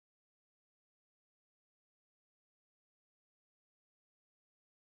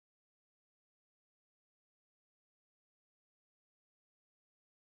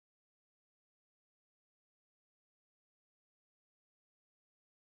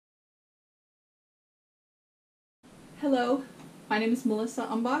Hello, my name is Melissa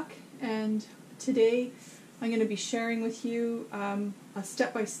Umbach, and today I'm going to be sharing with you a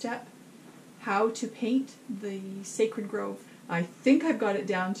step-by-step how to paint the Sacred Grove. I think I've got it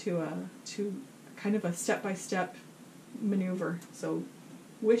down to kind of a step-by-step maneuver, so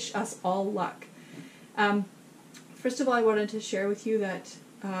wish us all luck. First of all, I wanted to share with you that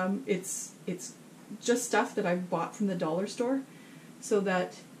it's just stuff that I've bought from the dollar store, so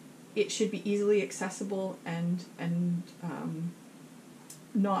that it should be easily accessible and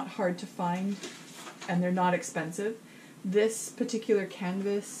not hard to find, and they're not expensive. This particular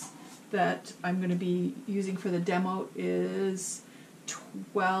canvas that I'm going to be using for the demo is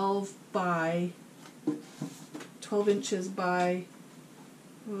 12 inches by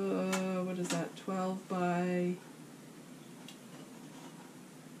what is that, 12 by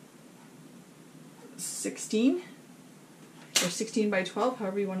 16 or 16 by 12,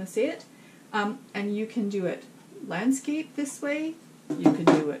 however you want to say it. And you can do it landscape this way, you can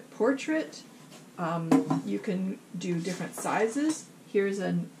do it portrait, you can do different sizes. Here's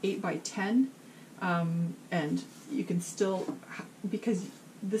an 8 by 10, and you can still, because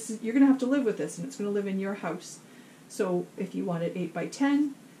you're going to have to live with this, and it's going to live in your house. So if you want it 8 by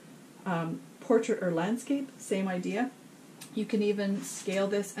 10, portrait or landscape, same idea. You can even scale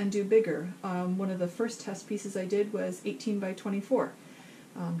this and do bigger. One of the first test pieces I did was 18 by 24,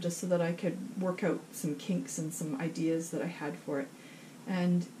 just so that I could work out some kinks and some ideas that I had for it.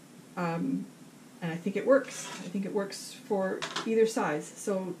 And I think it works. I think it works for either size.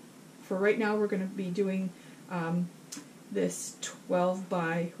 So for right now, we're going to be doing this 12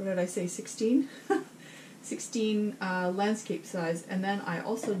 by, what did I say, 16? 16 landscape size. And then I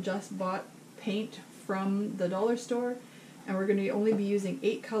also just bought paint from the dollar store, and we're going to only be using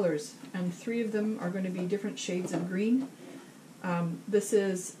 8 colors, and 3 of them are going to be different shades of green. This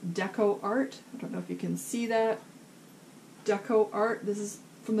is Deco Art. I don't know if you can see that. Deco Art. This is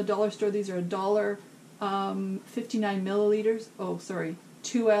from the dollar store. These are $1, 59 milliliters. Oh, sorry,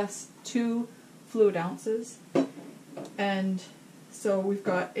 2 fluid ounces. And so we've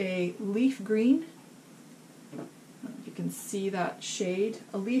got a leaf green. I don't know if you can see that shade.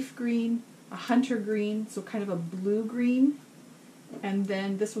 A leaf green, a hunter green, so kind of a blue green, and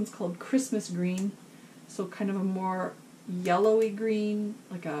then this one's called Christmas green, so kind of a more yellowy green,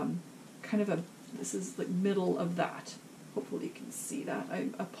 like a kind of a, this is like middle of that. Hopefully you can see that. I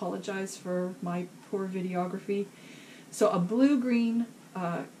apologize for my poor videography. So a blue green,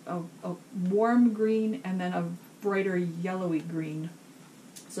 a warm green, and then a brighter yellowy green.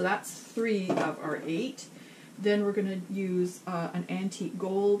 So that's 3 of our 8. Then we're going to use an antique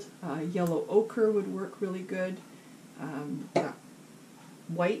gold. Yellow ochre would work really good.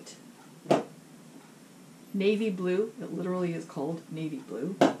 White. Navy blue. It literally is called navy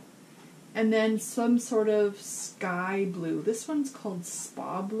blue. And then some sort of sky blue. This one's called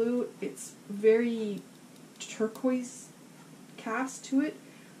spa blue. It's very turquoise cast to it,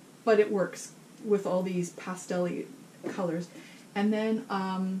 but it works with all these pastel-y colors. And then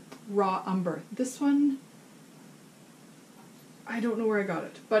raw umber. This one, I don't know where I got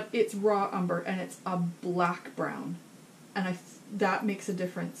it, but it's raw umber, and it's a black brown, and that makes a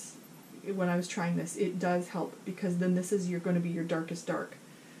difference. When I was trying this, it does help, because then this is going to be your darkest dark.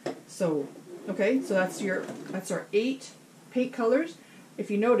 So okay, so that's our 8 paint colors. If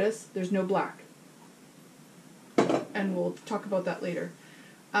you notice, there's no black, and we'll talk about that later.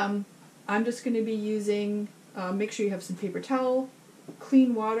 I'm just going to be using, make sure you have some paper towel,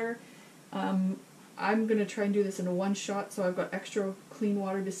 clean water. I'm going to try and do this in a one shot, so I've got extra clean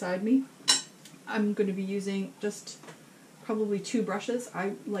water beside me. I'm going to be using just probably 2 brushes.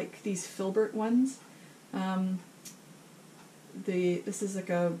 I like these filbert ones. This is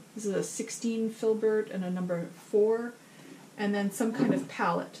a 16 filbert and a number 4, and then some kind of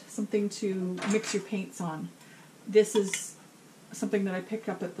palette, something to mix your paints on. This is something that I picked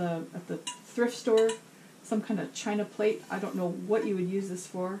up at the thrift store, some kind of china plate. I don't know what you would use this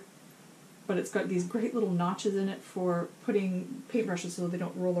for, but it's got these great little notches in it for putting paintbrushes so they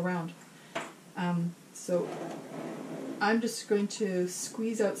don't roll around. So I'm just going to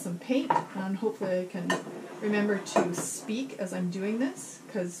squeeze out some paint, and hopefully I can remember to speak as I'm doing this,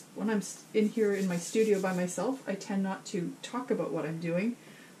 because when I'm in here in my studio by myself, I tend not to talk about what I'm doing.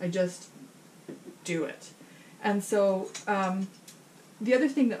 I just do it. And so the other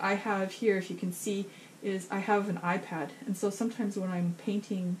thing that I have here, if you can see, is I have an iPad, and so sometimes when I'm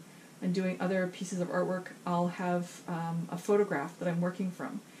painting and doing other pieces of artwork, I'll have a photograph that I'm working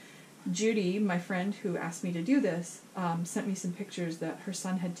from. Judy, my friend who asked me to do this, sent me some pictures that her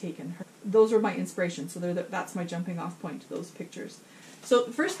son had taken. Those were my inspiration, so that's my jumping off point, those pictures. So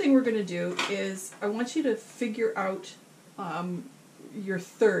the first thing we're going to do is I want you to figure out your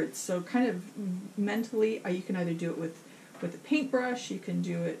thirds. So kind of mentally, you can either do it with a paintbrush, you can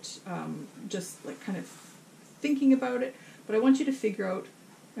do it just like kind of thinking about it, but I want you to figure out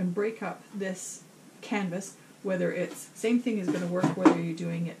and break up this canvas, whether it's, same thing is going to work whether you're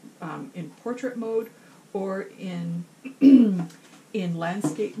doing it in portrait mode or in in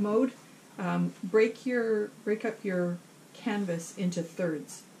landscape mode. Break up your canvas into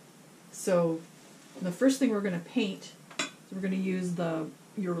thirds. So the first thing we're going to paint, we're going to use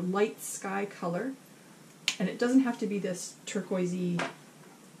your light sky color, and it doesn't have to be this turquoisey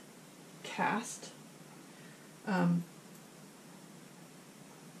cast. And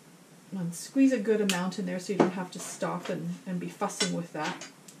squeeze a good amount in there so you don't have to stop and be fussing with that.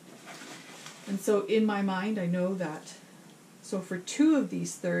 And so in my mind I know that, so for 2 of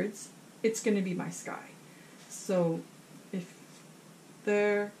these thirds it's going to be my sky. So if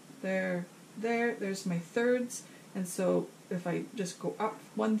there's my thirds, and so if I just go up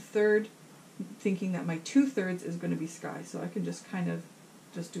 1/3 thinking that my 2/3 is going to be sky, so I can just kind of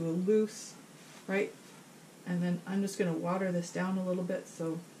just do a loose, right? And then I'm just going to water this down a little bit,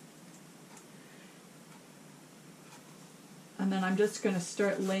 so, and then I'm just going to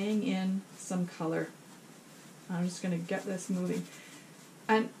start laying in some color. I'm just going to get this moving.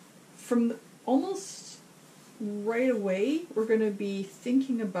 And from almost right away, we're going to be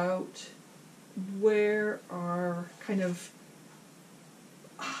thinking about where our kind of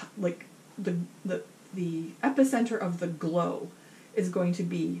like the epicenter of the glow is going to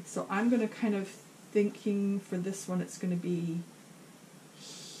be. So I'm going to kind of thinking for this one it's going to be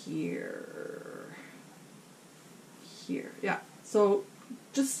here. Yeah. So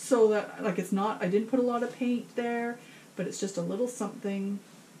just so that, like, it's not, I didn't put a lot of paint there, but it's just a little something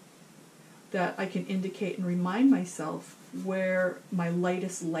that I can indicate and remind myself where my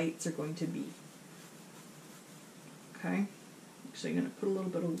lightest lights are going to be. Okay. Actually, I'm going to put a little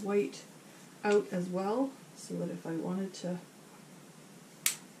bit of white out as well, so that if I wanted to,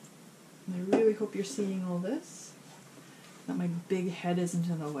 and I really hope you're seeing all this, that my big head isn't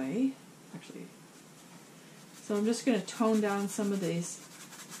in the way. Actually, so I'm just going to tone down some of these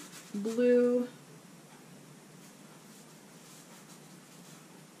blue.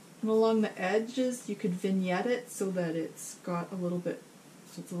 And along the edges, you could vignette it so that it's got a little bit,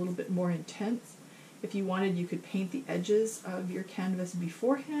 so it's a little bit more intense. If you wanted, you could paint the edges of your canvas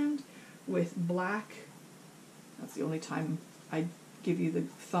beforehand with black. That's the only time I give you the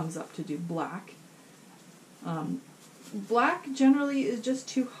thumbs up to do black. Black generally is just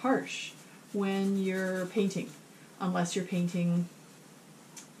too harsh when you're painting, unless you're painting,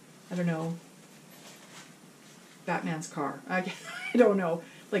 I don't know, Batman's car. I don't know.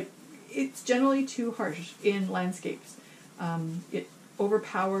 Like, it's generally too harsh in landscapes. It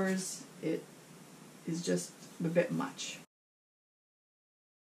overpowers, it is just a bit much.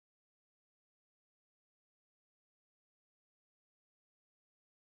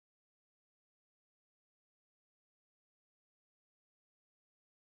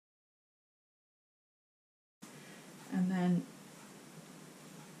 And then,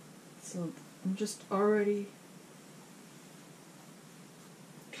 so I'm just already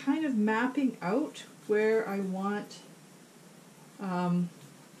kind of mapping out where I want the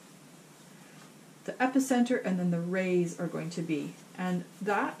epicenter and then the rays are going to be. And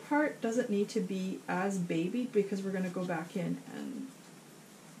that part doesn't need to be as babied because we're going to go back in and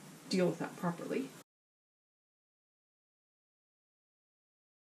deal with that properly.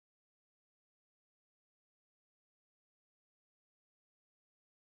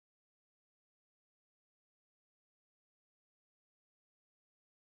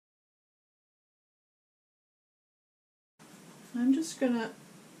 I'm just going to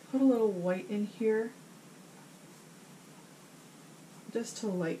put a little white in here just to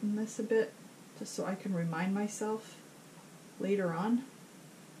lighten this a bit, just so I can remind myself later on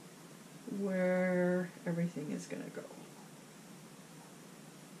where everything is going to go.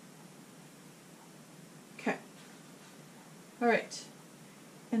 Okay. All right.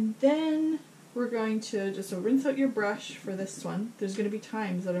 And then we're going to just rinse out your brush for this one. There's going to be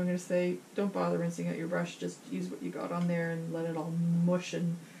times that I'm going to say, don't bother rinsing out your brush, just use what you got on there and let it all mush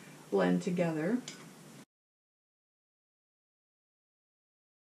and blend together.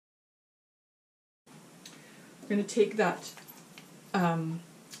 We're going to take that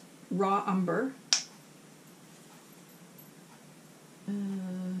raw umber,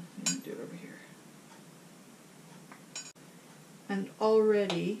 I'm going to do it over here, and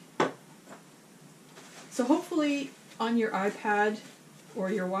already, so hopefully on your iPad,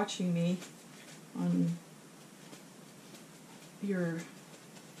 or you're watching me on you're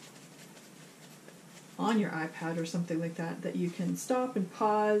on your iPad or something like that, that you can stop and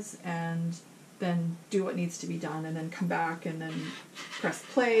pause and then do what needs to be done, and then come back and then press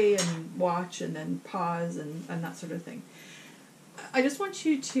play and watch and then pause and that sort of thing. I just want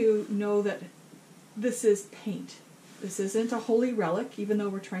you to know that this is paint. This isn't a holy relic, even though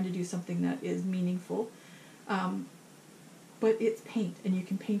we're trying to do something that is meaningful. But it's paint, and you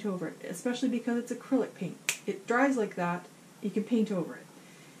can paint over it, especially because it's acrylic paint. It dries like that, you can paint over it.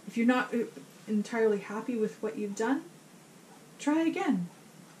 If you're not entirely happy with what you've done, try it again.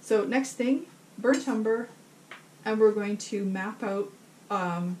 So next thing, burnt umber, and we're going to map out,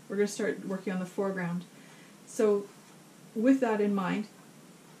 we're going to start working on the foreground. So with that in mind,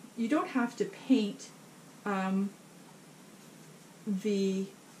 you don't have to paint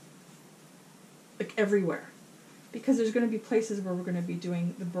like everywhere, because there's going to be places where we're going to be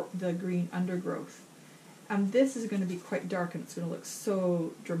doing the green undergrowth. And this is going to be quite dark, and it's going to look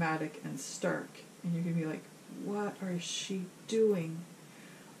so dramatic and stark. And you're going to be like, what is she doing?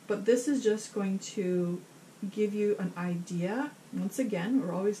 But this is just going to give you an idea. Once again,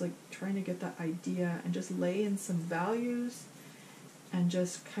 we're always like trying to get that idea and just lay in some values and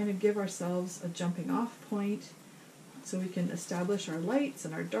just kind of give ourselves a jumping off point so we can establish our lights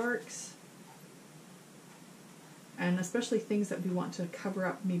and our darks. And especially things that we want to cover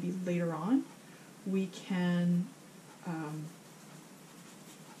up maybe later on, we can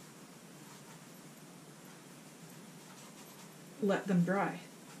let them dry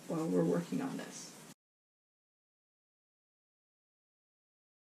while we're working on this.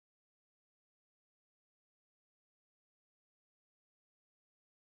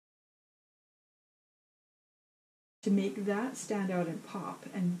 To make that stand out and pop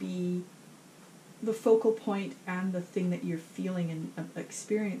and be the focal point and the thing that you're feeling and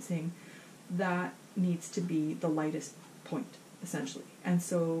experiencing, that needs to be the lightest point, essentially. And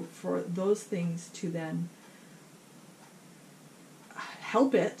so for those things to then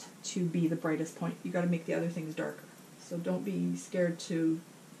help it to be the brightest point, you got to make the other things darker. So don't be scared to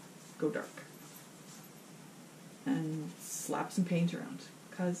go dark and slap some paint around,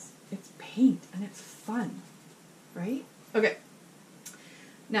 because it's paint and it's fun, right? Okay,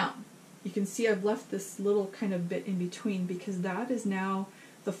 now you can see I've left this little kind of bit in between, because that is now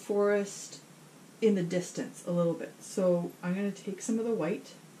the forest in the distance a little bit. So I'm going to take some of the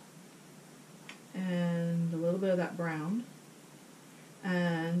white and a little bit of that brown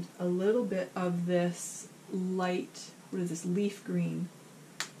and a little bit of this light, what is this, leaf green.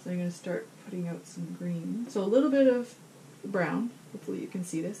 So I'm going to start putting out some green. So a little bit of brown, hopefully you can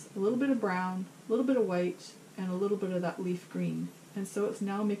see this, a little bit of brown, a little bit of white, and a little bit of that leaf green. And so it's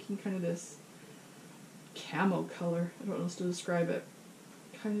now making kind of this camo color. I don't know how to describe it.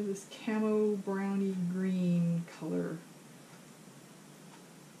 Kind of this camo browny green color.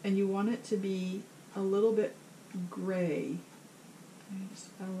 And you want it to be a little bit gray. And just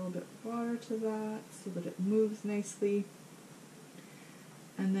add a little bit of water to that so that it moves nicely.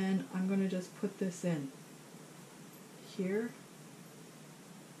 And then I'm going to just put this in here.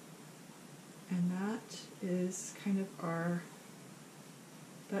 And that is kind of our,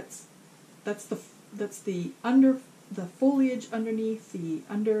 that's the foliage underneath, the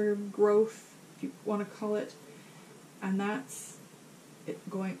undergrowth, if you want to call it, and that's it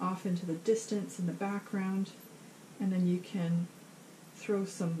going off into the distance in the background. And then you can throw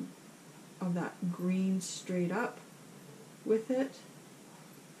some of that green straight up with it,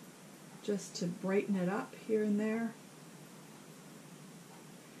 just to brighten it up here and there.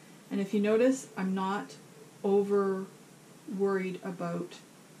 And if you notice, I'm not over worried about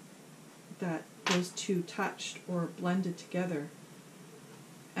that those two touched or blended together.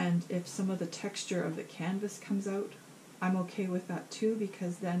 And if some of the texture of the canvas comes out, I'm okay with that too,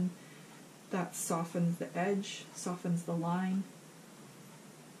 because then that softens the edge, softens the line.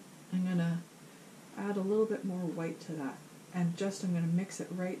 I'm going to add a little bit more white to that. And just I'm going to mix it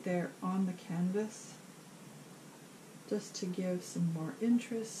right there on the canvas, just to give some more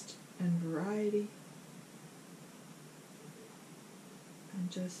interest and variety.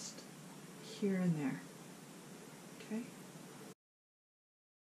 And just here and there. Okay?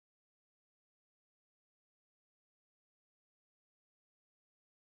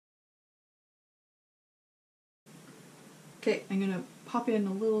 Okay, I'm going to pop in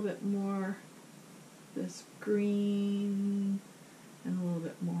a little bit more this green and a little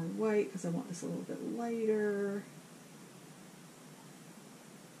bit more white, because I want this a little bit lighter.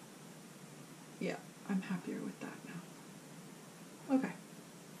 Yeah, I'm happier with that now. Okay.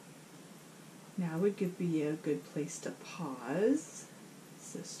 Now would be a good place to pause,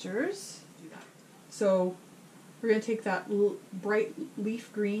 sisters. So we're going to take that bright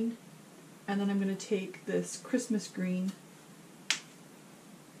leaf green, and then I'm going to take this Christmas green.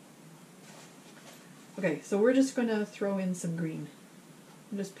 Okay, so we're just going to throw in some green.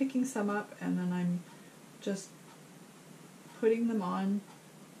 I'm just picking some up, and then I'm just putting them on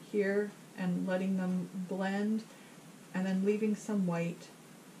here and letting them blend, and then leaving some white,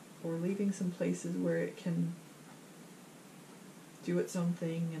 or leaving some places where it can do its own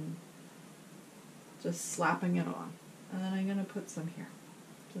thing, and just slapping it on. And then I'm going to put some here,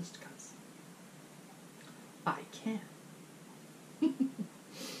 just because I can.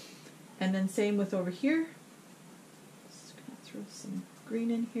 And then same with over here. Just going to throw some green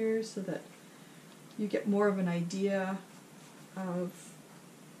in here so that you get more of an idea of,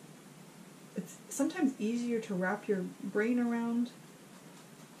 it's sometimes easier to wrap your brain around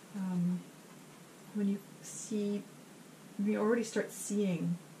when you already start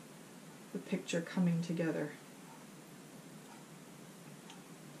seeing the picture coming together.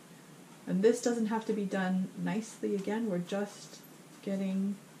 And this doesn't have to be done nicely. Again, we're just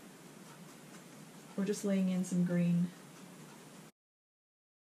laying in some green.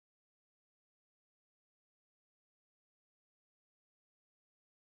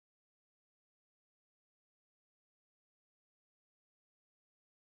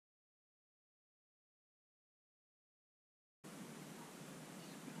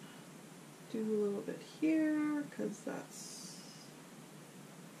 Do a little bit here because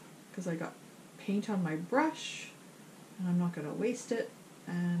I got paint on my brush and I'm not going to waste it,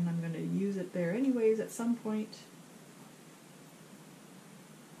 and I'm going to use it there anyways at some point.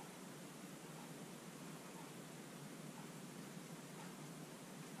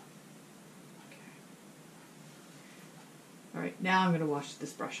 Okay. Alright, now I'm going to wash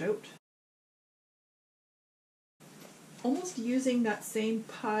this brush out. Almost using that same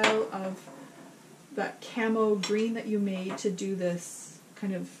pile of that camo green that you made to do this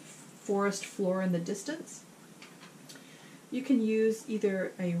kind of forest floor in the distance. You can use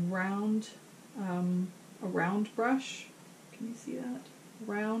either a round brush. Can you see that?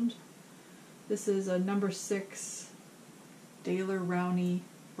 Round. This is a number 6 Daler Rowney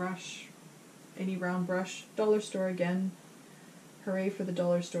brush. Any round brush. Dollar store again. Hooray for the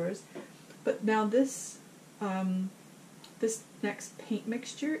dollar stores. But now this next paint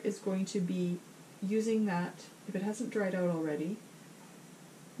mixture is going to be using that, if it hasn't dried out already,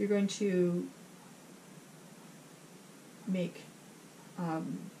 you're going to make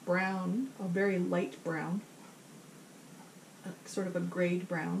brown, a very light brown, sort of a grayed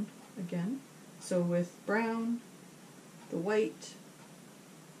brown again. So with brown, the white,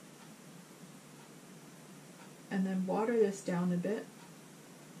 and then water this down a bit,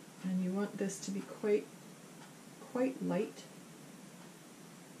 and you want this to be quite light.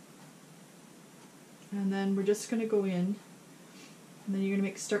 And then we're just going to go in, and then you're going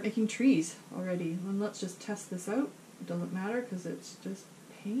to start making trees already. And let's just test this out. It doesn't matter because it's just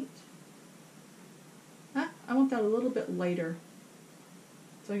paint. I want that a little bit lighter,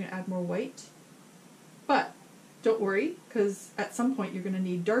 so I'm going to add more white. But don't worry, because at some point you're going to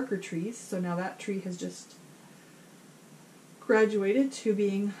need darker trees. So now that tree has just graduated to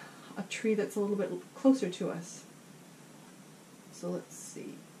being a tree that's a little bit closer to us. So let's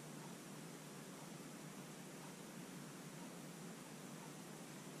see.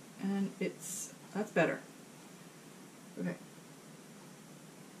 And that's better. Okay.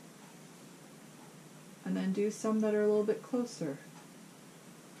 And then do some that are a little bit closer.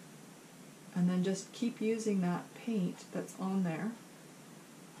 And then just keep using that paint that's on there.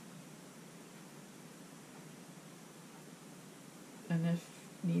 And if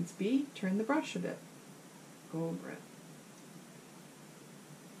needs be, turn the brush a bit. Go over it.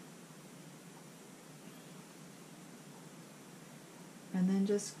 And then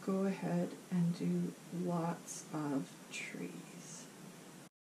just go ahead and do lots of trees.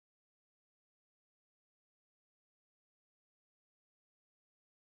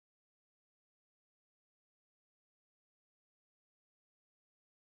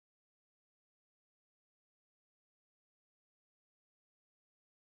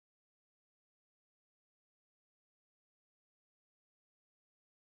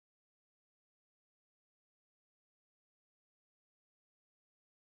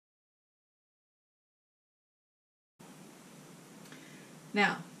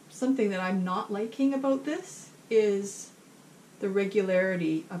 Now, something that I'm not liking about this is the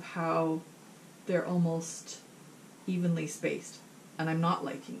regularity of how they're almost evenly spaced. And I'm not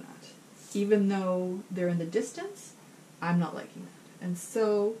liking that. Even though they're in the distance, I'm not liking that. And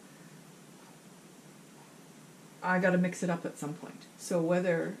so I got to mix it up at some point. So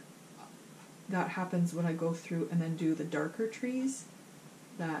whether that happens when I go through and then do the darker trees,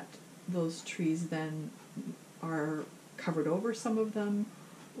 that those trees then are covered over some of them,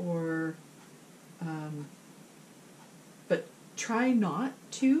 or but try not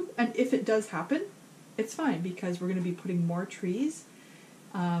to, and if it does happen, it's fine, because we're going to be putting more trees,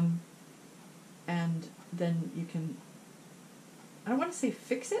 and then you can, I don't want to say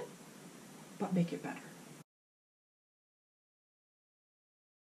fix it, but make it better.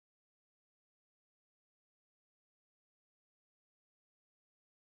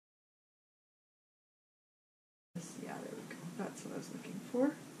 Yeah, there we go. That's what I was looking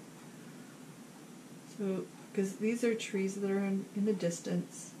for. So, because these are trees that are in the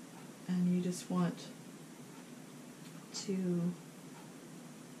distance, and you just want to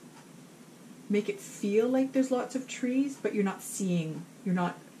make it feel like there's lots of trees, but you're not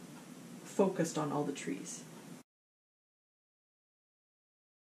focused on all the trees.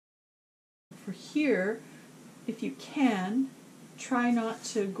 For here, if you can, try not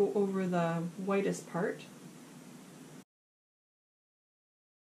to go over the whitest part.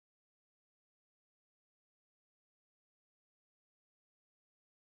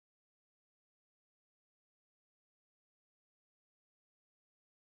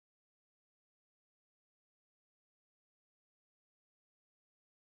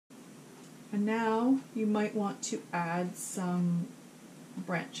 And now you might want to add some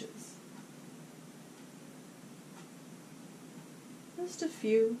branches. Just a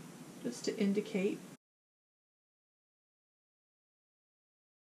few, just to indicate.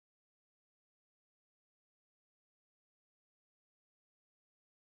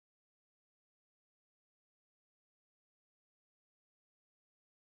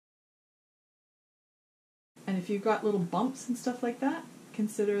 And if you've got little bumps and stuff like that,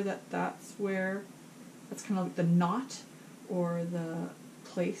 consider that that's kind of like the knot, or the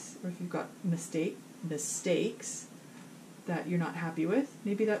place, or if you've got mistakes that you're not happy with,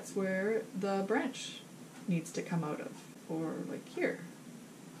 maybe that's where the branch needs to come out of, or like here,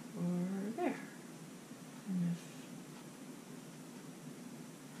 or there. And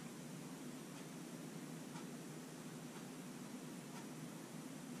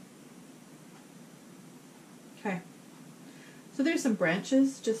okay, so there's some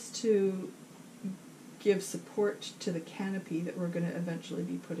branches just to give support to the canopy that we're going to eventually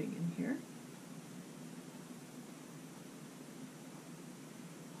be putting in here.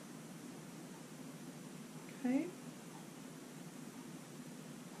 Okay.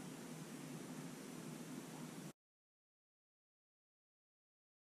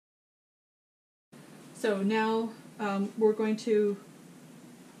 So now we're going to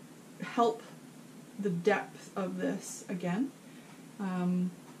help the depth of this again.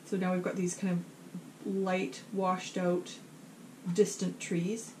 So now we've got these kind of light, washed out, distant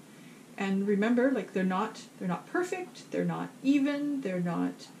trees. And remember, like, they're not perfect, they're not even, they're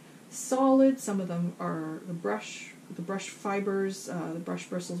not solid. Some of them are the brush fibers, the brush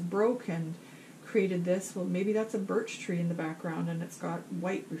bristles broke and created this. Well, maybe that's a birch tree in the background and it's got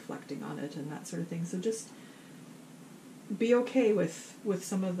white reflecting on it and that sort of thing. So just be okay with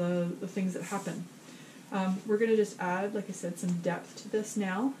some of the things that happen. We're going to just add, like I said, some depth to this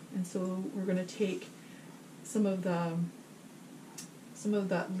now, and so we're going to take some of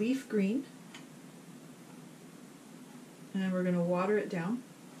that leaf green, and we're going to water it down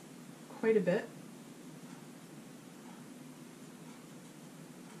quite a bit.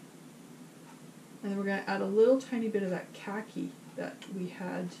 And then we're going to add a little tiny bit of that khaki that we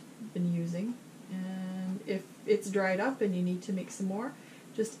had been using, and if it's dried up and you need to make some more,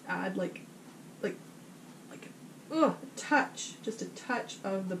 just add just a touch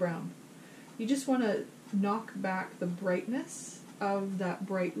of the brown. You just want to knock back the brightness of that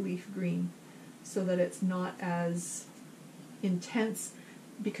bright leaf green so that it's not as intense,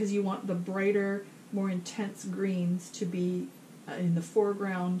 because you want the brighter, more intense greens to be in the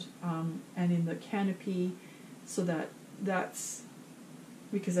foreground and in the canopy, so that's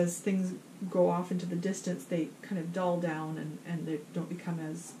because as things go off into the distance, they kind of dull down and they don't become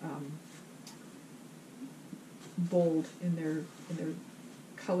as bold in their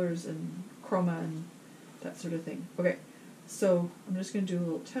colors and chroma and that sort of thing. Okay, so I'm just going to do a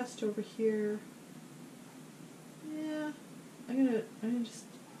little test over here. Yeah, I'm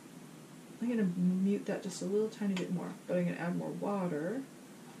gonna mute that just a little tiny bit more, but I'm gonna add more water.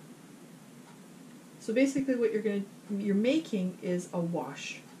 So basically, what you're making is a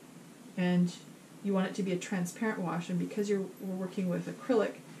wash, and you want it to be a transparent wash. And because we're working with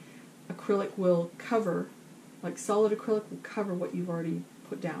acrylic will cover. Like solid acrylic will cover what you've already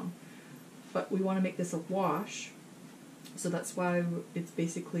put down. But we want to make this a wash, so that's why it's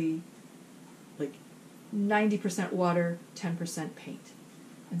basically 90% water, 10% paint.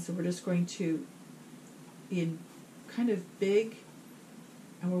 And so we're just going to be kind of big,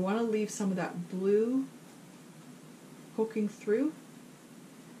 and we want to leave some of that blue poking through.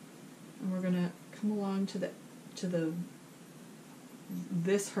 And we're going to come along to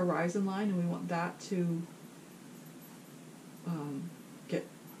this horizon line, and we want that to get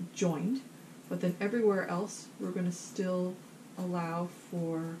joined. But then everywhere else, we're going to still allow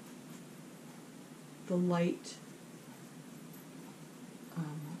for the light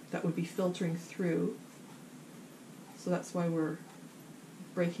that would be filtering through. So that's why we're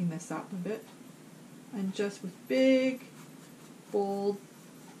breaking this up a bit. And just with big, bold,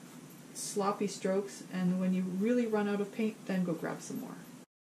 sloppy strokes, and when you really run out of paint, then go grab some more.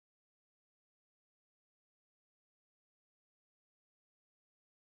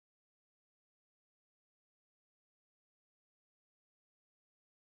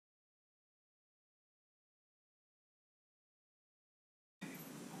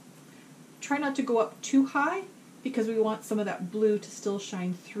 Try not to go up too high, because we want some of that blue to still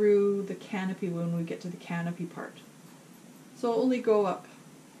shine through the canopy when we get to the canopy part. So only go up,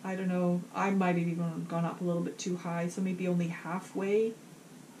 I don't know, I might have even gone up a little bit too high, so maybe only halfway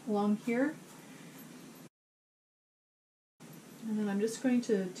along here. And then I'm just going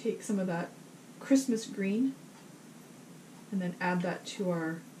to take some of that Christmas green and then add that to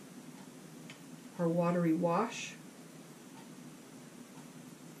our watery wash.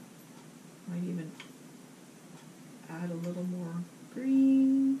 Might even add a little more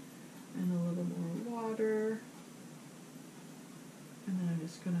green and a little more water. And then I'm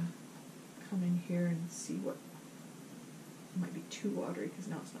just going to come in here and see what might be too watery, because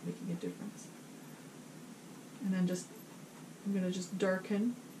now it's not making a difference. And then I'm going to just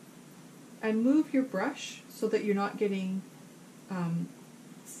darken and move your brush so that you're not getting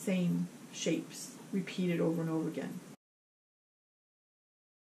same shapes repeated over and over again.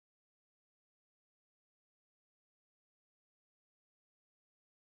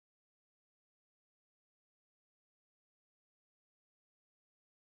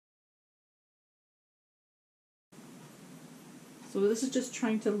 So this is just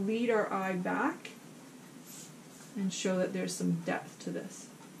trying to lead our eye back and show that there's some depth to this.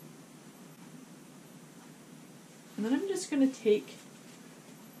 And then I'm just going to take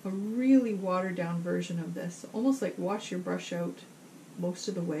a really watered down version of this, almost like wash your brush out most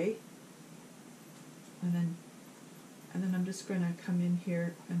of the way. And then I'm just going to come in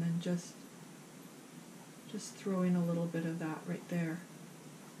here and then just throw in a little bit of that right there.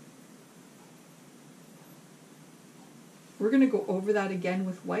 We're going to go over that again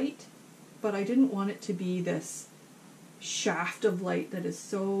with white, but I didn't want it to be this shaft of light that is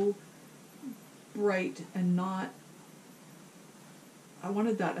so bright and not... I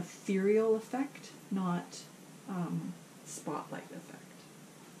wanted that ethereal effect, not spotlight effect.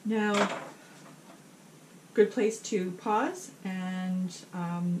 Now, good place to pause, and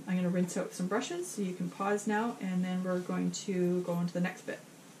I'm going to rinse out some brushes, so you can pause now, and then we're going to go on to the next bit.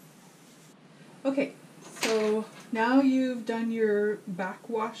 Okay. So now you've done your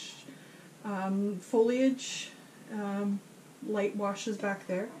backwash foliage, light washes back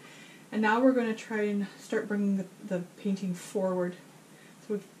there, and now we're going to try and start bringing the painting forward.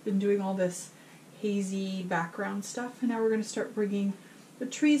 So we've been doing all this hazy background stuff, and now we're going to start bringing the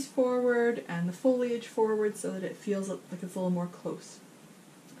trees forward and the foliage forward so that it feels like it's a little more close.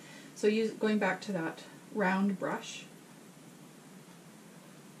 So going back to that round brush,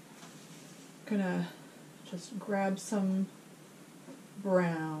 I'm going to just grab some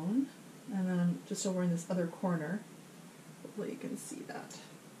brown, and then I'm just over in this other corner. Hopefully you can see that.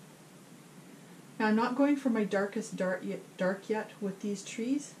 Now I'm not going for my darkest dark yet with these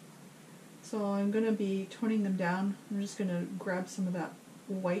trees, so I'm going to be toning them down. I'm just going to grab some of that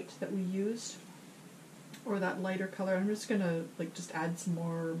white that we used, or that lighter color. I'm just going to just add some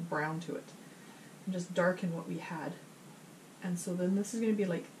more brown to it and just darken what we had. And so then this is going to be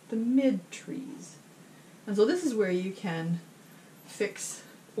like the mid trees. And so this is where you can fix,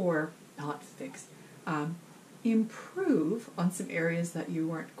 or not fix, improve on some areas that you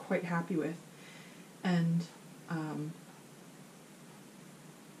weren't quite happy with. And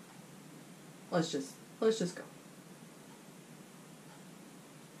let's just go.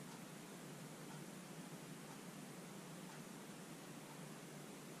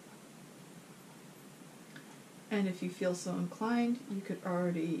 And if you feel so inclined, you could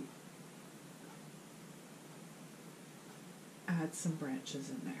already add some branches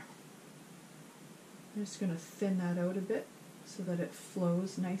in there. I'm just going to thin that out a bit so that it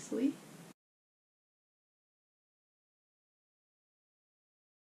flows nicely.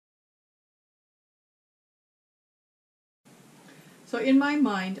 So in my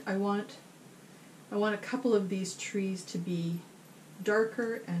mind, I want a couple of these trees to be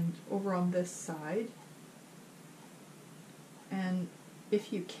darker and over on this side. And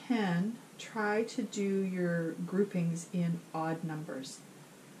if you can, try to do your groupings in odd numbers.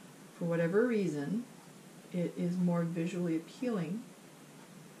 For whatever reason, it is more visually appealing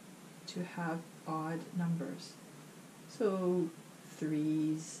to have odd numbers. So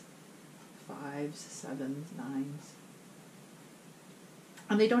 3s, 5s, 7s, 9s.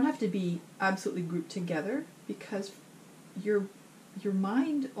 And they don't have to be absolutely grouped together because your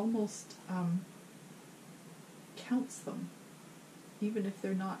mind almost counts them, even if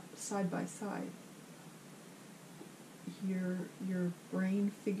they're not side by side. Your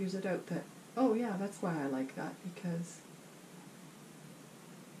brain figures it out that, oh yeah, that's why I like that, because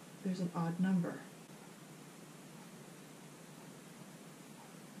there's an odd number.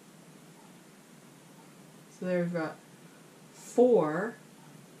 So there we've got 4.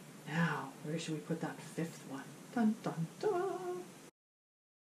 Now, where should we put that 5th one? Dun dun dun!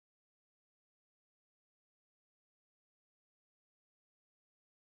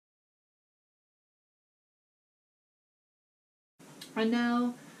 And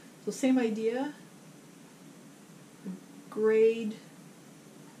now, so same idea, grayed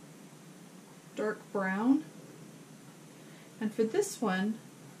dark brown. And for this one,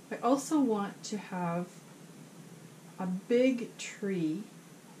 I also want to have a big tree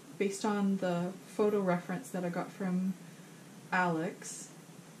based on the photo reference that I got from Alex.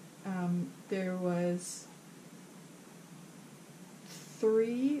 There was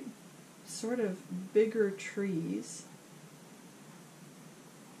 3 sort of bigger trees.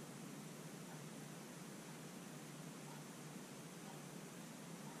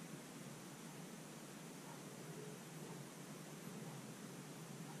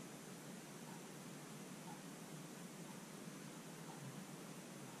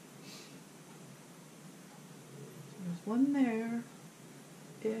 There's one there-ish.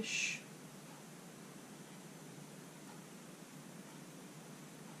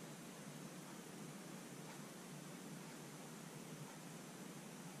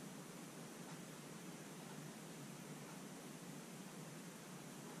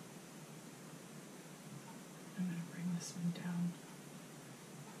 I'm going to bring this one down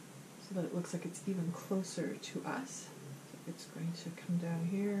so that it looks like it's even closer to us. So it's going to come down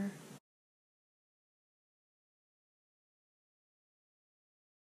here.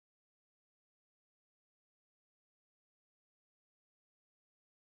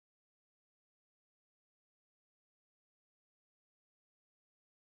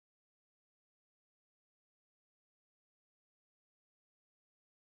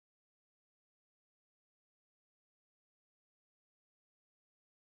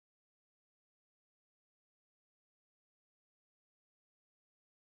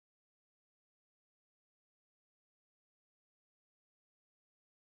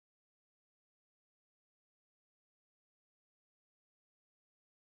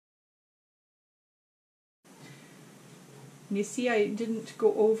 And you see I didn't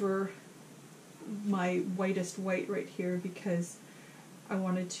go over my whitest white right here because I don't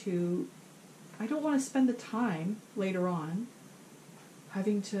want to spend the time later on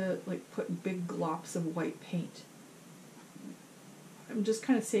having to like put big glops of white paint. I'm just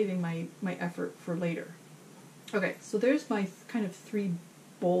kind of saving my effort for later. Okay, so there's my kind of 3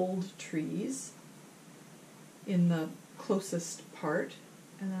 bold trees in the closest part,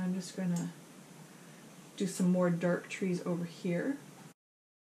 and then I'm just going to do some more dark trees over here.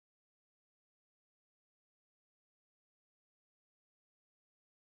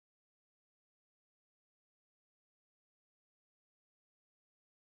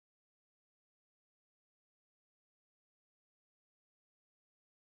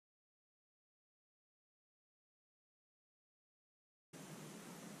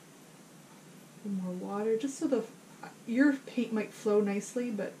 More water, just so your paint might flow nicely,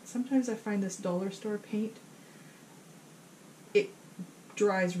 but sometimes I find this dollar store paint, it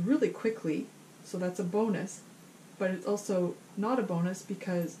dries really quickly, so that's a bonus, but it's also not a bonus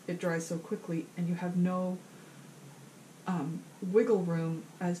because it dries so quickly and you have no wiggle room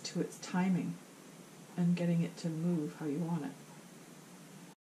as to its timing and getting it to move how you want it.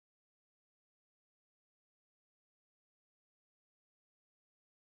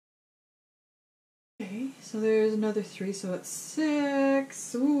 Okay, so there's another 3, so it's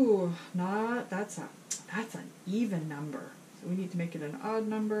 6. Ooh, that's an even number. So we need to make it an odd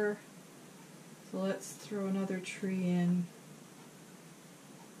number. So let's throw another tree in.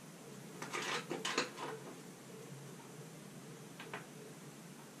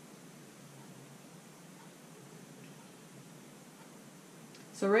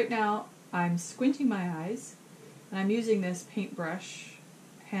 So right now I'm squinting my eyes and I'm using this paintbrush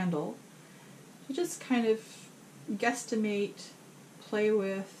handle to just kind of guesstimate, play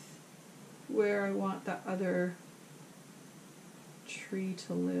with where I want that other tree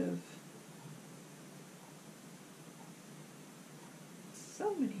to live.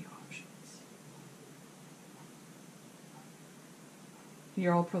 So many options.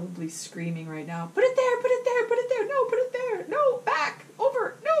 You're all probably screaming right now, put it there, put it there, put it there, no, put it there, no, back,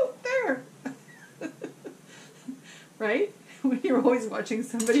 over, no, there. Right? When you're always watching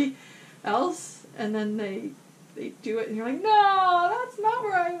somebody else and then they do it and you're like, no, that's not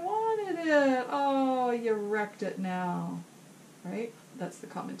where I wanted it. Oh, you wrecked it now. Right? That's the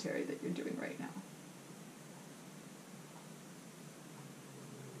commentary that you're doing right now.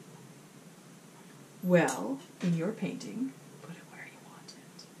 Well, in your painting, put it where you want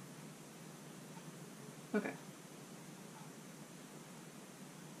it. Okay.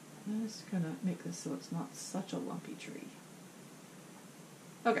 I'm just going to make this so it's not such a lumpy tree.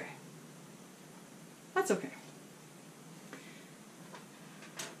 Okay. That's okay.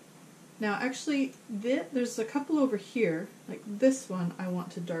 Now actually, there's a couple over here, like this one I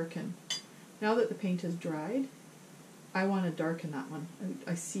want to darken. Now that the paint is dried, I want to darken that one.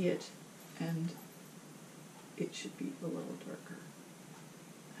 I see it and it should be a little darker.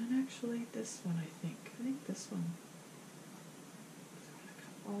 And actually this one I think this one is going to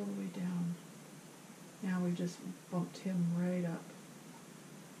come all the way down. Now we just bumped him right up.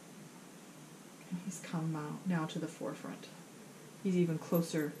 And he's come now to the forefront. He's even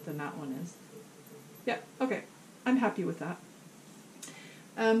closer than that one is. Yep, okay. I'm happy with that.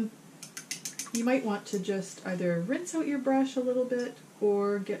 You might want to just either rinse out your brush a little bit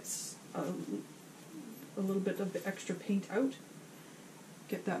or get a little bit of the extra paint out.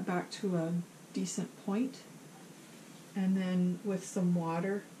 Get that back to a decent point. And then with some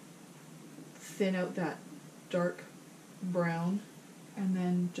water, thin out that dark brown. And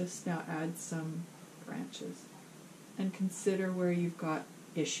then just now add some branches. And consider where you've got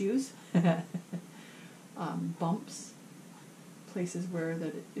issues, bumps, places where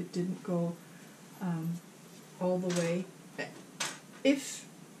that it didn't go all the way. If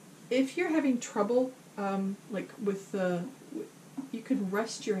you're having trouble, like with you could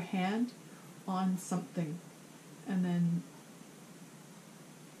rest your hand on something, and then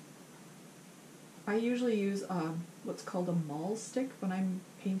I usually use what's called a maul stick when I'm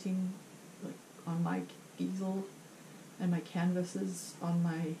painting, like on my easel. And my canvases on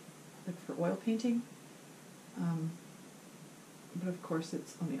my, like for oil painting. But of course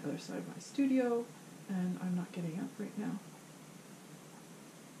it's on the other side of my studio and I'm not getting up right now.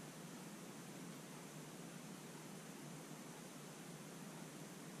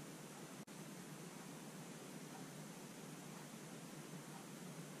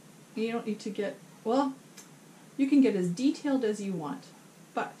 You don't need to get, well, you can get as detailed as you want,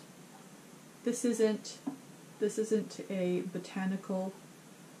 but this isn't a botanical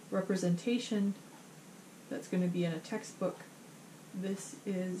representation that's going to be in a textbook. This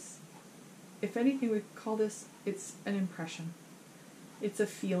is, if anything, we call this, it's an impression. It's a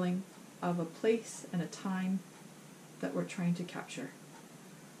feeling of a place and a time that we're trying to capture.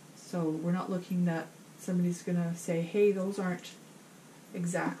 So we're not looking that somebody's going to say, hey, those aren't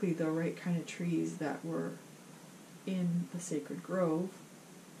exactly the right kind of trees that were in the sacred grove.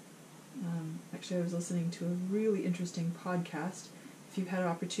 Actually, I was listening to a really interesting podcast. If you've had an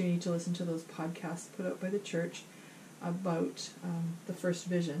opportunity to listen to those podcasts put out by the church about the first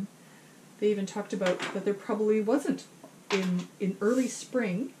vision, they even talked about that there probably wasn't in early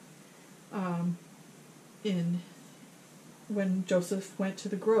spring, when Joseph went to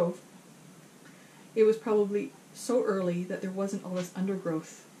the grove. It was probably so early that there wasn't all this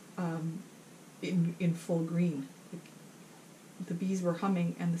undergrowth in full green. The bees were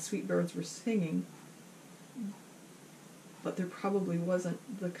humming and the sweet birds were singing, but there probably wasn't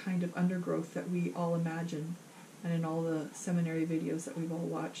the kind of undergrowth that we all imagine, and in all the seminary videos that we've all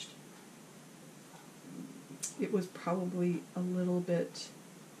watched. It was probably a little bit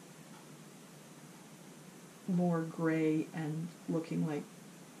more gray and looking like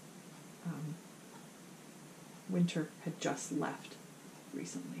winter had just left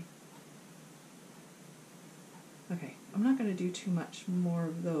recently. Okay, I'm not going to do too much more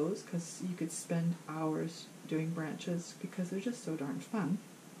of those because you could spend hours doing branches because they're just so darn fun.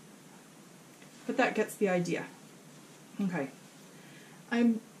 But that gets the idea. Okay,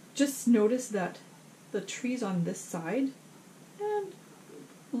 I'm just noticed that the trees on this side, and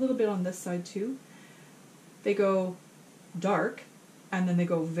a little bit on this side too, they go dark and then they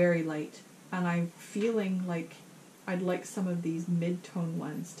go very light. And I'm feeling like I'd like some of these mid-tone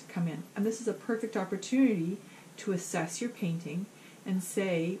ones to come in. And this is a perfect opportunity to assess your painting and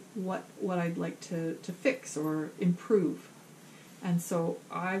say what I'd like to fix or improve. And so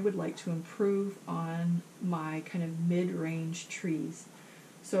I would like to improve on my kind of mid-range trees.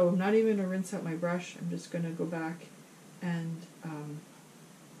 So I'm not even going to rinse out my brush. I'm just going to go back and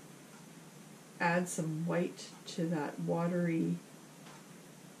add some white to that watery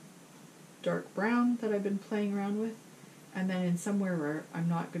dark brown that I've been playing around with. And then in somewhere where I'm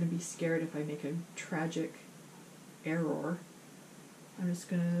not going to be scared if I make a tragic error, I'm just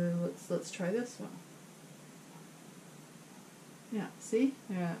going to, let's try this one. Yeah, see?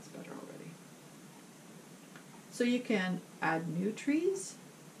 Yeah, it's better already. So you can add new trees.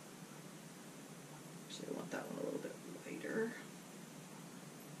 Actually, I want that one a little bit lighter.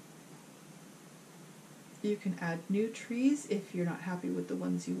 You can add new trees if you're not happy with the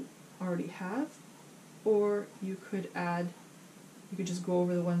ones you already have, or you could just go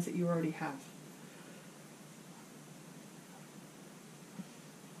over the ones that you already have.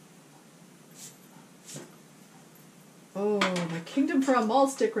 Oh, my kingdom for a maul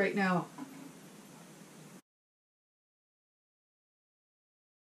stick right now.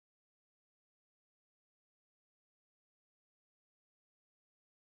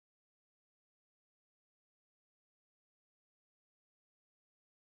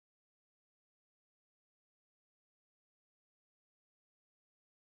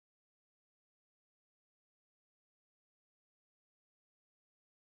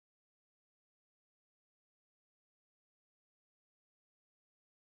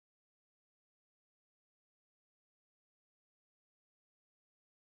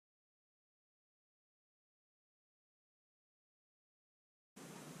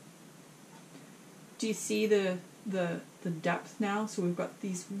 Do you see the depth now? So we've got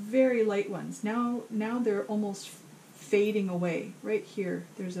these very light ones. Now they're almost fading away. Right here,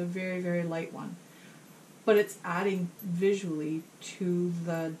 there's a very, very light one. But it's adding visually to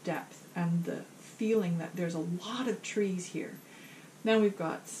the depth and the feeling that there's a lot of trees here. Then we've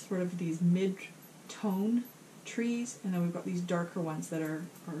got sort of these mid-tone trees, and then we've got these darker ones that are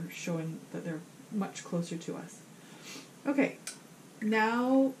showing that they're much closer to us. Okay.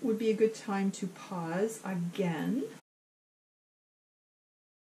 Now would be a good time to pause again.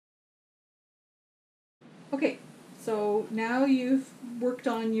 Okay, so now you've worked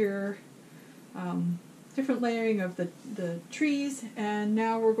on your different layering of the trees, and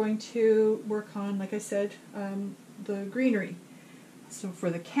now we're going to work on, like I said, the greenery. So for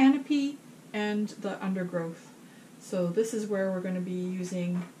the canopy and the undergrowth. So this is where we're going to be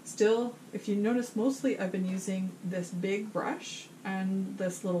using, still, if you notice, mostly I've been using this big brush and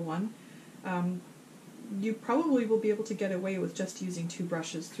this little one. You probably will be able to get away with just using 2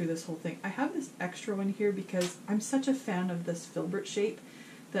 brushes through this whole thing. I have this extra one here because I'm such a fan of this filbert shape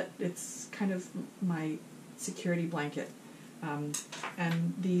that it's kind of my security blanket.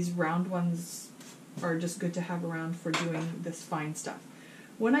 And these round ones are just good to have around for doing this fine stuff.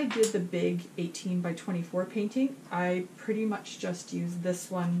 When I did the big 18 by 24 painting, I pretty much just used this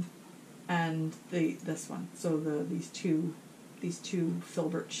one and this one. So these two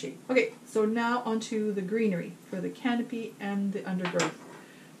filbert shape. Okay, so now onto the greenery for the canopy and the undergrowth.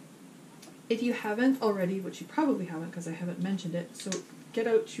 If you haven't already, which you probably haven't because I haven't mentioned it, so get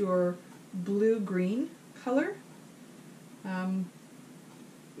out your blue-green color.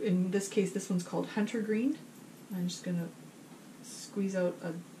 In this case, this one's called Hunter Green. I'm just going to squeeze out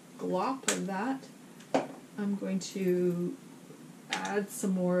a glop of that. I'm going to add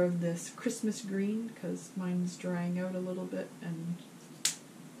some more of this Christmas green because mine's drying out a little bit, and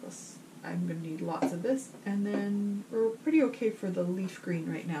plus I'm going to need lots of this. And then we're pretty okay for the leaf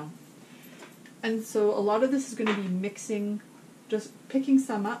green right now. And so a lot of this is going to be mixing, just picking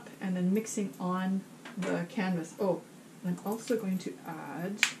some up and then mixing on the canvas. Oh, I'm also going to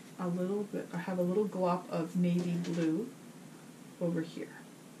add a little bit, I have a little glop of navy blue over here.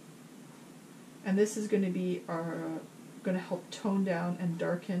 And this is going to be going to help tone down and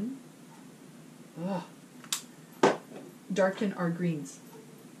darken our greens.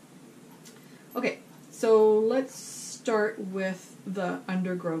 Okay, so let's start with the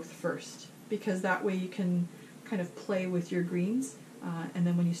undergrowth first, because that way you can kind of play with your greens, and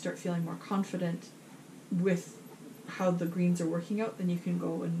then when you start feeling more confident with how the greens are working out, then you can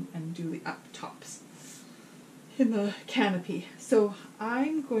go and do the up tops in the canopy. So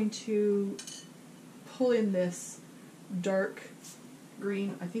I'm going to pull in this dark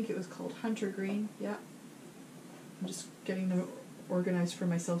green, I think it was called Hunter Green, yeah. I'm just getting them organized for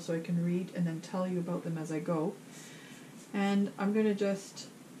myself so I can read and then tell you about them as I go. And I'm going to just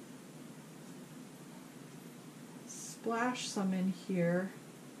splash some in here.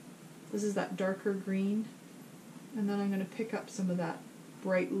 This is that darker green. And then I'm going to pick up some of that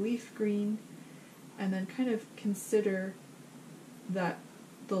bright leaf green and then kind of consider that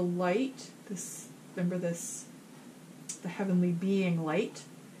the light, remember this, the heavenly being light,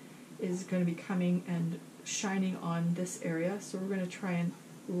 is going to be coming and shining on this area. So we're going to try and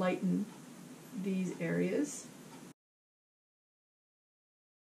lighten these areas.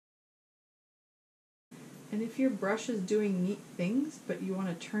 And if your brush is doing neat things, but you want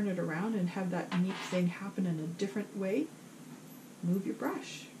to turn it around and have that neat thing happen in a different way, move your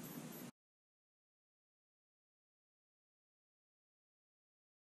brush.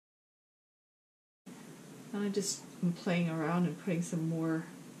 And I just am playing around and putting some more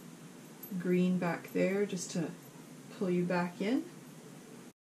green back there just to pull you back in.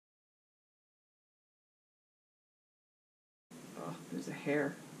 Oh, there's a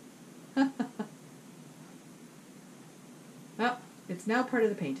hair. Oh, it's now part of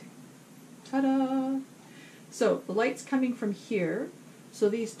the painting. Ta-da! So the light's coming from here, so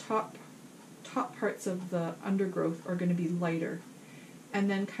these top parts of the undergrowth are going to be lighter. And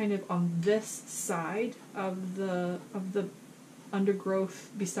then kind of on this side of the undergrowth,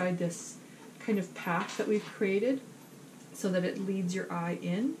 beside this kind of path that we've created, so that it leads your eye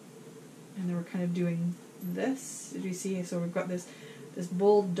in. And then we're kind of doing this. Did you see? So we've got this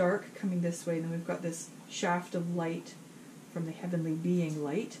bold dark coming this way, and then we've got this shaft of light from the heavenly being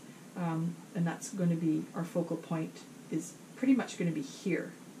light, and that's going to be our focal point, is pretty much going to be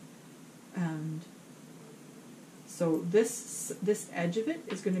here. And so this edge of it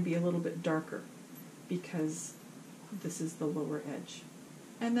is going to be a little bit darker because this is the lower edge.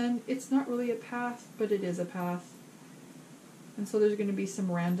 And then it's not really a path, but it is a path. And so there's going to be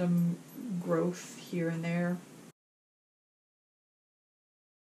some random growth here and there.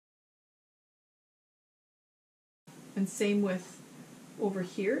 And same with over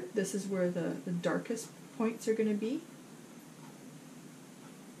here. This is where the darkest points are going to be.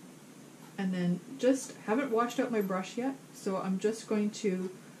 And then just haven't washed out my brush yet, so I'm just going to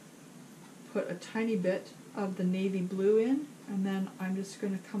put a tiny bit of the navy blue in, and then I'm just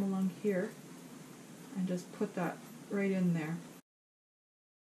going to come along here and just put that right in there.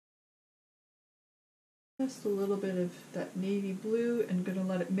 Just a little bit of that navy blue, and going to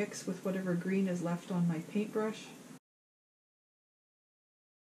let it mix with whatever green is left on my paintbrush.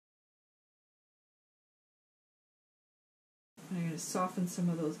 I'm going to soften some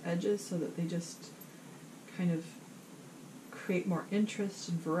of those edges so that they just kind of create more interest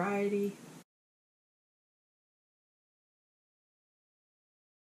and variety.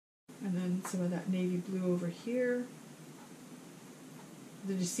 And then some of that navy blue over here.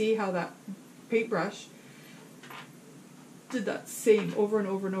 Did you see how that paintbrush did that same over and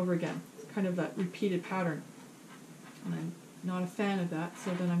over and over again? Kind of that repeated pattern. And I'm not a fan of that,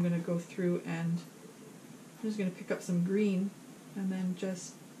 so then I'm going to go through and I'm just going to pick up some green and then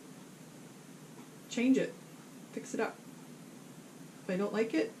just change it, fix it up. If I don't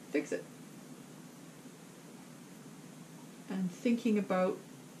like it, fix it. And thinking about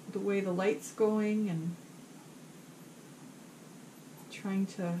the way the light's going and trying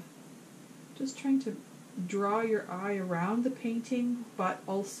to draw your eye around the painting, but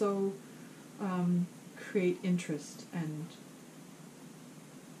also create interest, and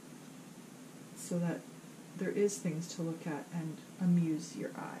so that there is things to look at and amuse your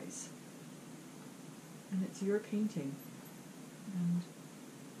eyes. And it's your painting, and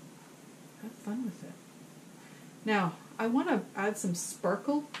have fun with it. Now, I want to add some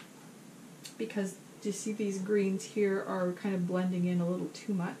sparkle, because do you see these greens here are kind of blending in a little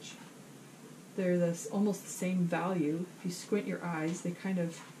too much? They're this almost the same value. If you squint your eyes, they kind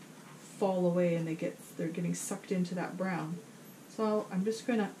of fall away and they're getting sucked into that brown. So I'm just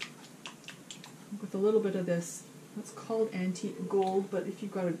going to, with a little bit of this, it's called antique gold, but if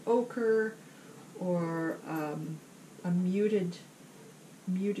you've got an ochre or a muted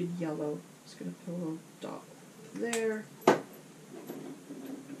yellow, I'm just going to put a little dot there.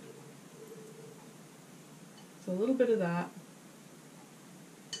 So a little bit of that,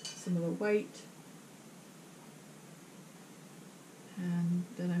 some of the white, and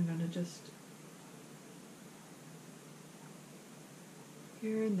then I'm going to just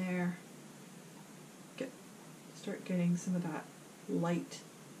here and there start getting some of that light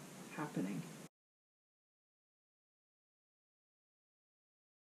happening.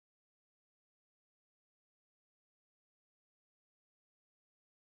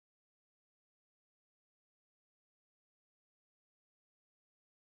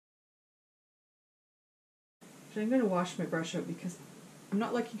 But I'm going to wash my brush out because I'm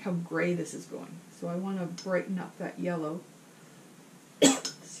not liking how gray this is going. So I want to brighten up that yellow.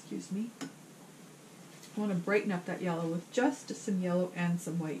 Excuse me. I want to brighten up that yellow with just some yellow and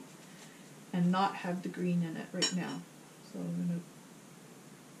some white, and not have the green in it right now. So I'm going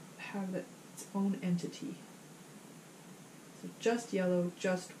to have it its own entity. So just yellow,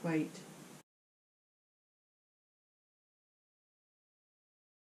 just white.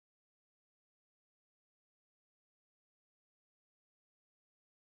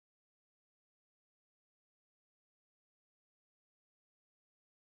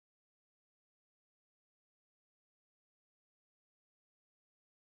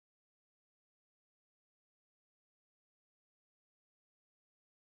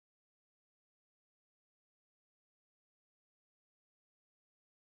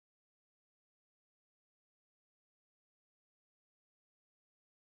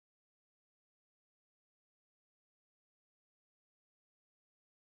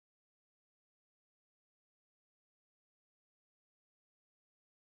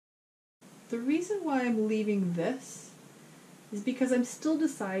 The reason why I'm leaving this is because I'm still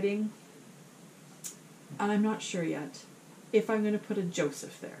deciding, and I'm not sure yet, if I'm going to put a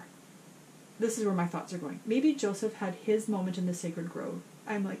Joseph there. This is where my thoughts are going. Maybe Joseph had his moment in the sacred grove.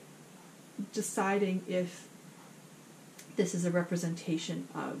 I'm like deciding if this is a representation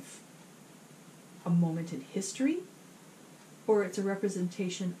of a moment in history, or it's a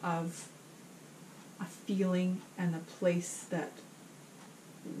representation of a feeling and a place that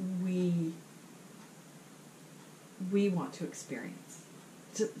we want to experience.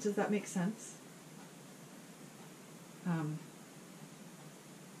 Does that make sense?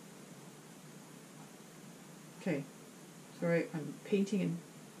 Okay, sorry, I'm painting and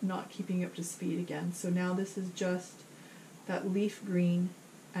not keeping up to speed again. So now this is just that leaf green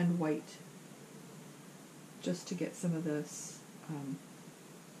and white, just to get some of this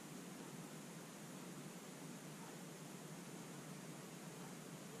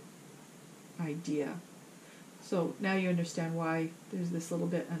idea. So now you understand why there's this little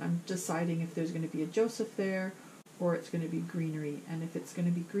bit, and I'm deciding if there's going to be a Joseph there or it's going to be greenery. And if it's going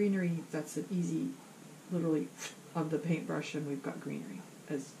to be greenery, that's an easy, literally, of the paintbrush, and we've got greenery,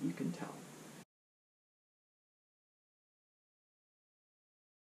 as you can tell.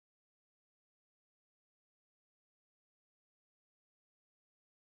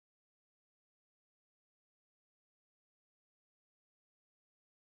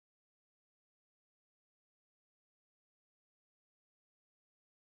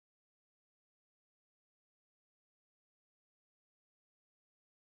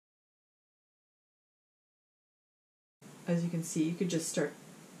 As you can see, you could just start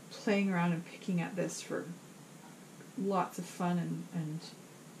playing around and picking at this for lots of fun, and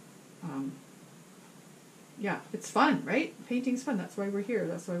yeah, it's fun, right? Painting's fun. That's why we're here.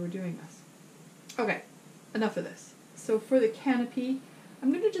 That's why we're doing this. Okay, enough of this. So for the canopy,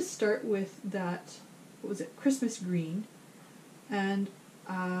 I'm going to just start with that, what was it, Christmas green, and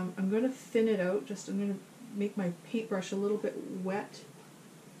I'm going to thin it out. I'm going to make my paintbrush a little bit wet.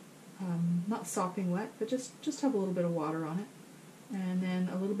 Not sopping wet, but just have a little bit of water on it. And then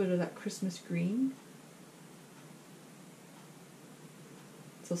a little bit of that Christmas green.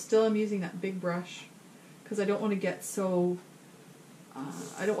 So still I'm using that big brush because I don't want to get so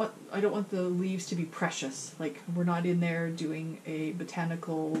I don't want the leaves to be precious. Like, we're not in there doing a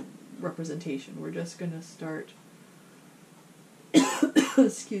botanical representation. We're just going to start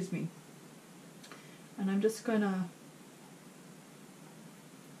excuse me. And I'm just going to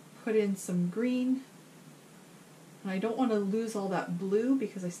put in some green, and I don't want to lose all that blue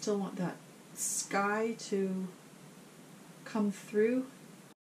because I still want that sky to come through.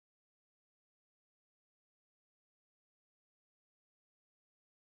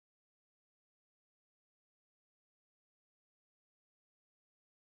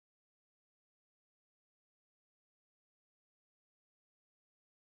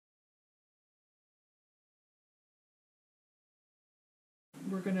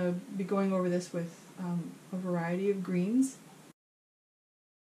 We're going to be going over this with a variety of greens.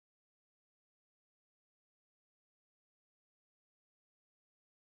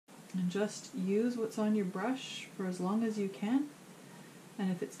 And just use what's on your brush for as long as you can. And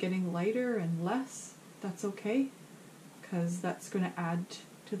if it's getting lighter and less, that's okay, because that's going to add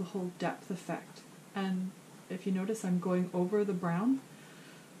to the whole depth effect. And if you notice, I'm going over the brown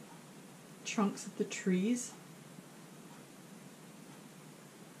trunks of the trees.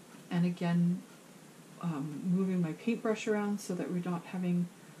 And again, moving my paintbrush around so that we're not having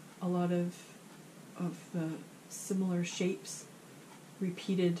a lot of the similar shapes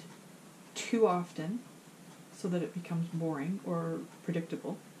repeated too often. so that it becomes boring or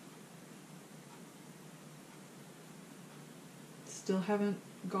predictable. Still haven't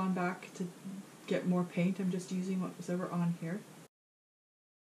gone back to get more paint. I'm just using what was ever on here.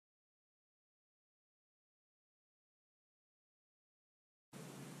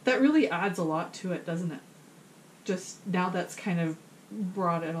 That really adds a lot to it, doesn't it? Just now that's kind of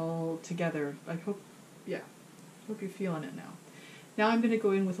brought it all together. I hope you're feeling it now. Now I'm going to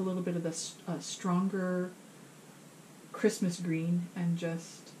go in with a little bit of this stronger Christmas green and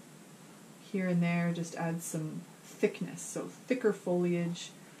just here and there just add some thickness. So thicker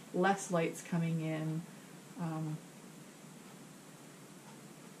foliage, less lights coming in.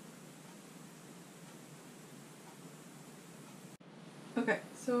 Okay,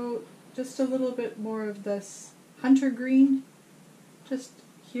 so just a little bit more of this hunter green, just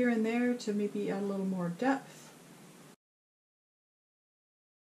here and there to maybe add a little more depth.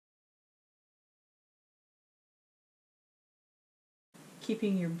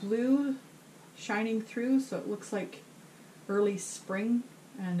 Keeping your blue shining through so it looks like early spring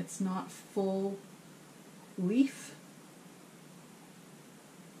and it's not full leaf.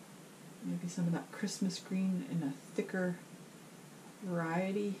 Maybe some of that Christmas green in a thicker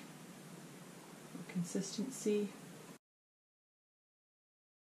variety or consistency.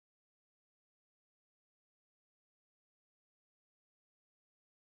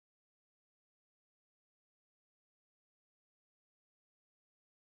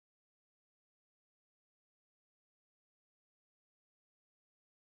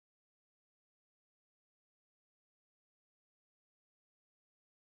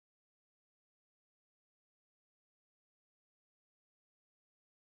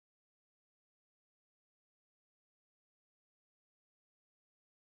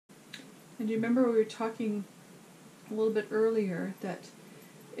 And do you remember we were talking a little bit earlier that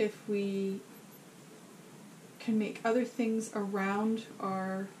if we can make other things around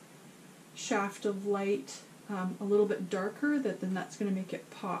our shaft of light a little bit darker, then that's going to make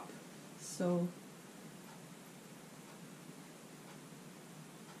it pop. So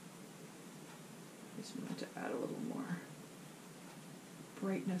I just wanted to add a little more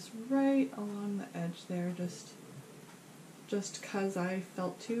brightness right along the edge there, just because I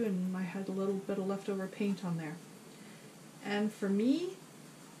felt to, and I had a little bit of leftover paint on there. And for me,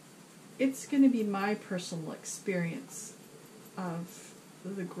 it's going to be my personal experience of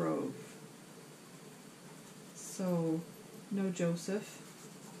the Grove. So, no Joseph.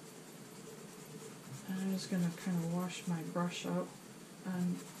 And I'm just going to kind of wash my brush up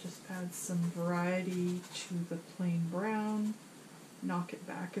and just add some variety to the plain brown. Knock it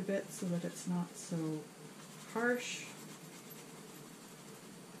back a bit so that it's not so harsh.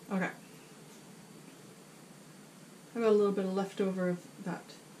 Okay. I've got a little bit of leftover of that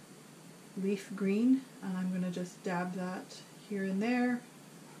leaf green, and I'm going to just dab that here and there,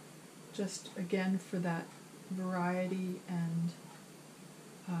 just again for that variety and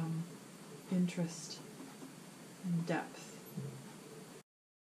interest and depth.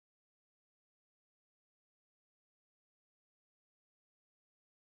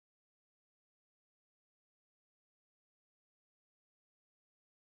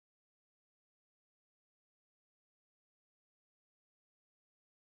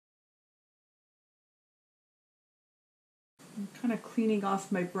 I'm kind of cleaning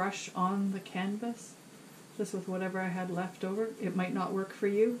off my brush on the canvas, just with whatever I had left over. It might not work for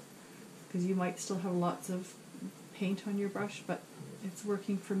you, because you might still have lots of paint on your brush, but it's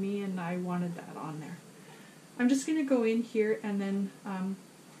working for me and I wanted that on there. I'm just going to go in here and then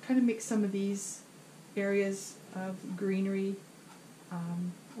kind of make some of these areas of greenery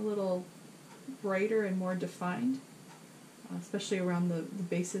a little brighter and more defined, especially around the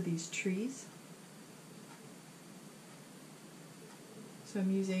base of these trees. So I'm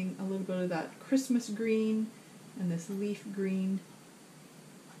using a little bit of that Christmas green and this leaf green,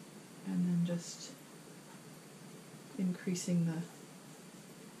 and then just increasing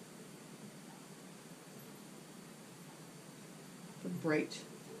the bright,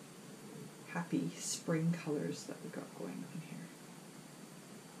 happy spring colors that we've got going on here.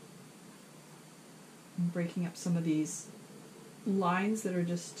 I'm breaking up some of these lines that are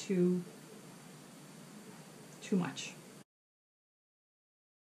just too much.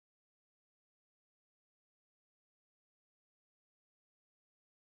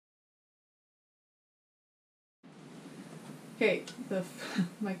 Okay,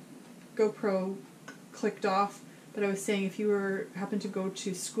 my GoPro clicked off, but I was saying if you happened to go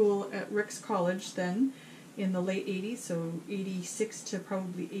to school at Rick's College then in the late 80s, so 86 to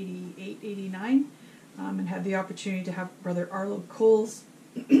probably 88, 89, and had the opportunity to have Brother Arlo Coles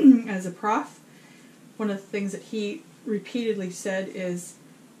as a prof, one of the things that he repeatedly said is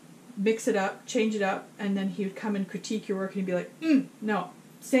mix it up, change it up, and then he would come and critique your work and he'd be like, no,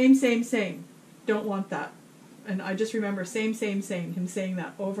 same, don't want that. And I just remember same, him saying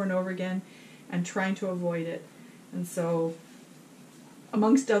that over and over again and trying to avoid it. And so,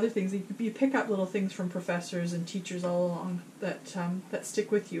 amongst other things, you pick up little things from professors and teachers all along that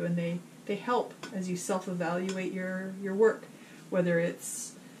stick with you, and they help as you self-evaluate your work. Whether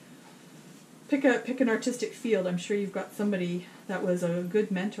it's pick an artistic field. I'm sure you've got somebody that was a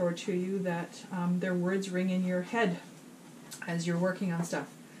good mentor to you that their words ring in your head as you're working on stuff.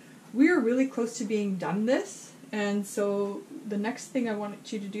 We're really close to being done this, and so the next thing I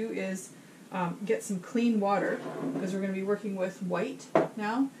want you to do is get some clean water, because we're going to be working with white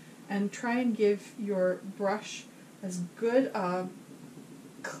now, and try and give your brush as good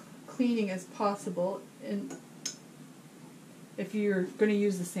cleaning as possible. And if you're going to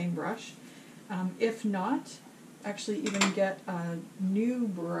use the same brush, if not, actually even get a new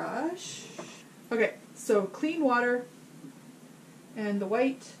brush. Okay, so clean water and the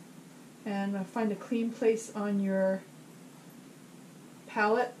white, and find a clean place on your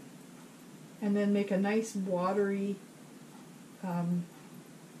palette, and then make a nice watery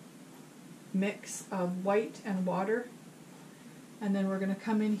mix of white and water. And then we're going to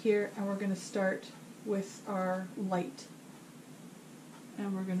come in here and we're going to start with our light.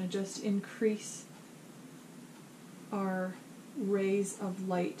 And we're going to just increase our rays of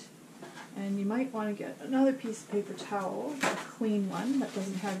light. And you might want to get another piece of paper towel, a clean one that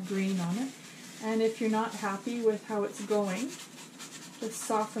doesn't have green on it. And if you're not happy with how it's going, just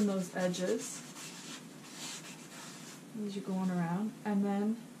soften those edges as you're going around. And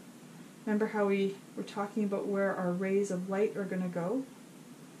then remember how we were talking about where our rays of light are going to go?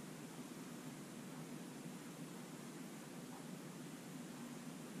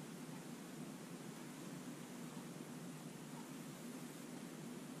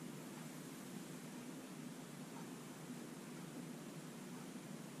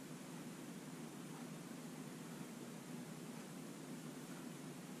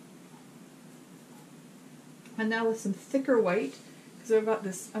 And now with some thicker white, because I've got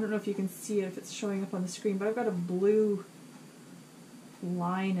this, I don't know if you can see it if it's showing up on the screen, but I've got a blue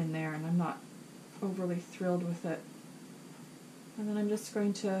line in there and I'm not overly thrilled with it. And then I'm just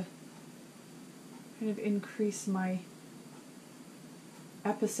going to kind of increase my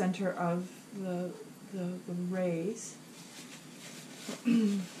epicenter of the rays.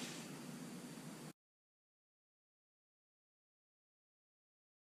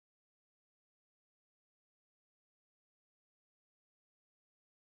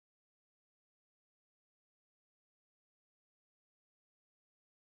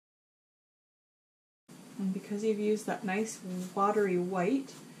 And because you've used that nice watery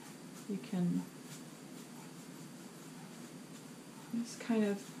white, you can just kind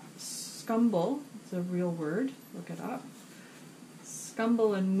of scumble, it's a real word, look it up,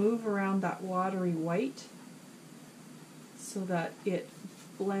 scumble and move around that watery white so that it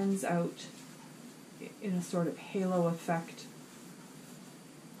blends out in a sort of halo effect.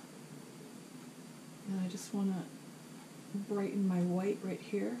 And I just want to brighten my white right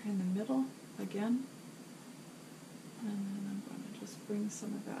here in the middle again. And then I'm going to just bring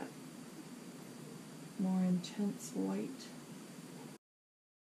some of that more intense white.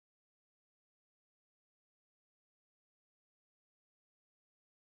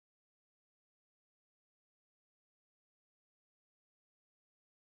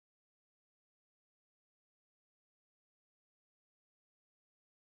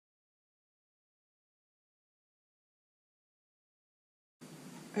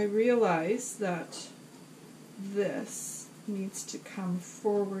 I realize that this needs to come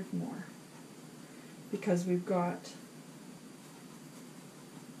forward more because we've got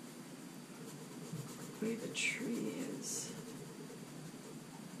the way the tree is.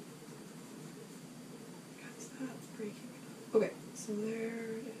 That's that breaking it up. Okay, so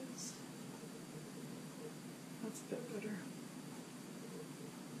there it is. That's a bit better.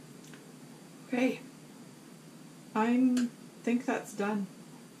 Okay, I think that's done.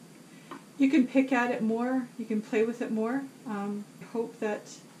 You can pick at it more, you can play with it more. I hope that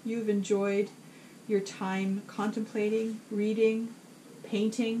you've enjoyed your time contemplating, reading,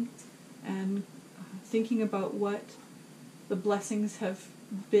 painting, and thinking about what the blessings have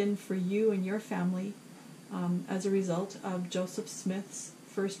been for you and your family as a result of Joseph Smith's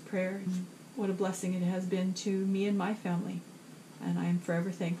first prayer. What a blessing it has been to me and my family. And I am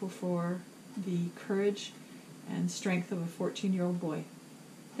forever thankful for the courage and strength of a 14-year-old boy.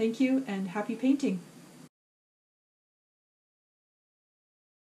 Thank you, and happy painting!